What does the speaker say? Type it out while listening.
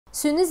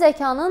Süni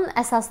zəkanın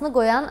əsasını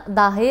qoyan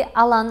dahi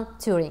Alan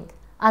Turing.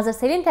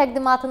 Azərselin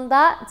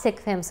təqdimatında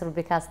Check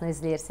rubrikasını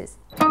izləyirsiniz.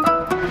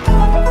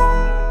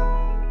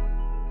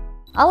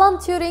 Alan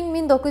Turing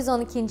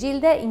 1912-ci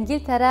ildə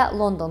İngiltərə,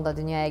 Londonda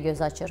dünyaya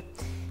göz açır.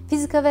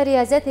 Fizika və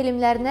riyaziyyat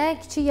elmlərinə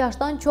kiçik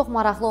yaşdan çox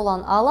maraqlı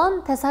olan Alan,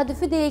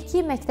 təsadüfi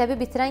deyilki, məktəbi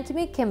bitirən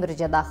kimi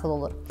Cambridge-ə daxil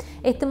olur.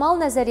 Ehtimal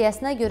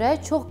nəzəriyyəsinə görə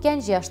çox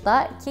gənc yaşda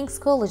Kings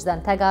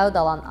College-dən təqaüd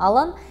alan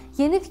Alan,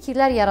 yeni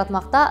fikirlər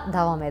yaratmaqda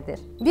davam edir.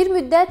 Bir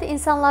müddət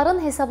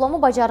insanların hesablama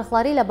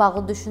bacarıqları ilə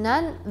bağlı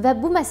düşünən və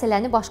bu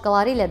məsələni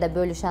başqaları ilə də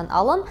bölüşən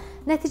Alan,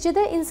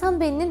 nəticədə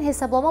insan beyninin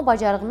hesablama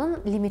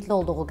bacarığının limitli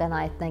olduğu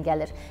qənaətinə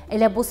gəlir.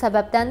 Elə bu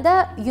səbəbdən də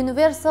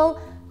Universal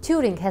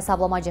Turing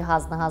hesablama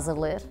cihazını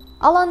hazırlayır.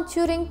 Alan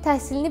Turing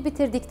təhsilini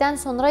bitirdikdən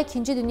sonra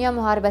 2-ci Dünya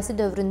müharibəsi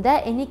dövründə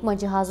Enigma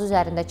cihazı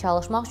üzərində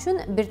çalışmaq üçün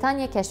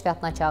Britaniya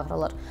kəşfiyyatına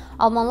çağırılır.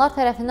 Almanlar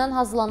tərəfindən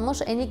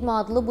hazırlanmış Enigma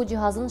adlı bu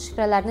cihazın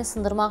şifrələrini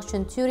sındırmaq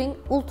üçün Turing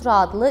Ultra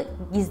adlı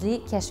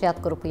gizli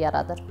kəşfiyyat qrupu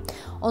yaradır.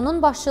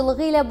 Onun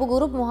başçılığı ilə bu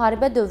qrup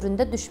müharibə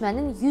dövründə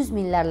düşmənin 100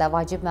 minlərlə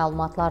vacib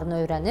məlumatlarını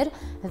öyrənir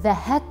və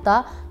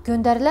hətta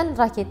göndərilən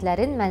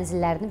raketlərin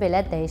mənzillərini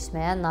belə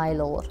dəyişməyə nail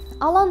olur.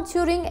 Alan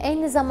Turing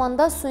eyni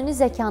zamanda süni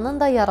zəkanın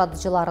da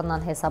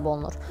yaradıcılarından hesab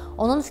olunur.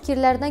 Onun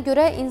fikirlərinə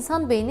görə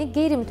insan beyni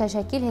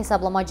qeyri-mütəşəkkil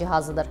hesablama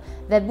cihazıdır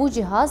və bu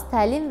cihaz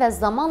təlim və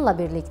zamanla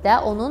birlikdə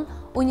onun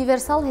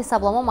universal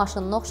hesablama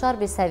maşınına oxşar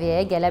bir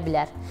səviyyəyə gələ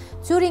bilər.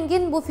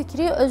 Turingin bu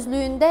fikri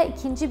özlüyündə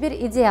ikinci bir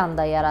ideyanı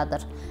da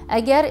yaradır.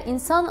 Əgər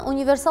insan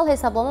universal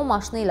hesablama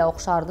maşını ilə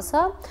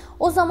oxşardısa,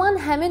 o zaman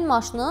həmin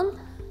maşının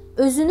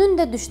özünün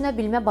də düşünə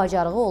bilmə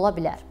bacarığı ola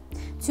bilər.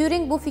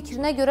 Turing bu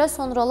fikrinə görə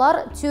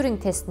sonralar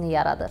Turing testini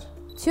yaradır.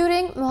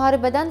 Turing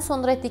müharibədən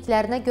sonra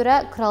etdiklərinə görə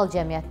kral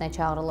cəmiyyətinə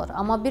çağırılır.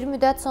 Amma bir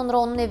müddət sonra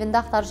onun evində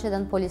axtarış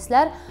edən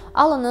polislər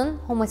Alanın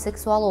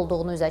homoseksual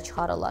olduğunu üzə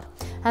çıxarırlar.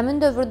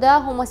 Həmin dövrdə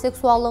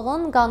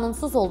homoseksuallığın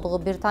qanunsuz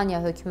olduğu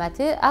Britaniya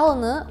hökuməti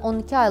Alanı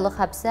 12 aylıq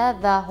həbsə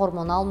və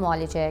hormonal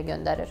müalicəyə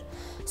göndərir.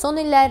 Son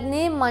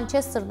illərini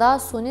Manchesterda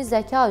süni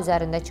zəka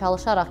üzərində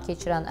çalışaraq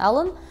keçirən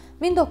Alan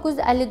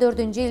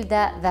 1954-cü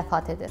ildə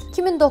vəfat edir.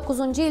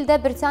 2009-cu ildə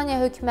Britaniya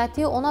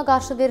hökuməti ona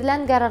qarşı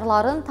verilən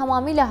qərarların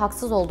tamamilə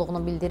haqsız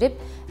olduğunu bildirib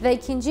və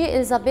 2-ci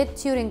Elizabeth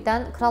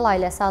Turingdən kral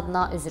ailəsi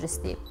adına üzr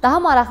istəyib.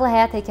 Daha maraqlı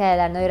həyat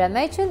hekayələrini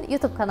öyrənmək üçün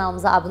YouTube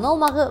kanalımıza abunə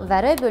olmağı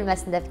və rəy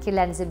bölməsində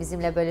fikirlərinizi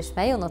bizimlə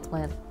bölüşməyi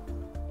unutmayın.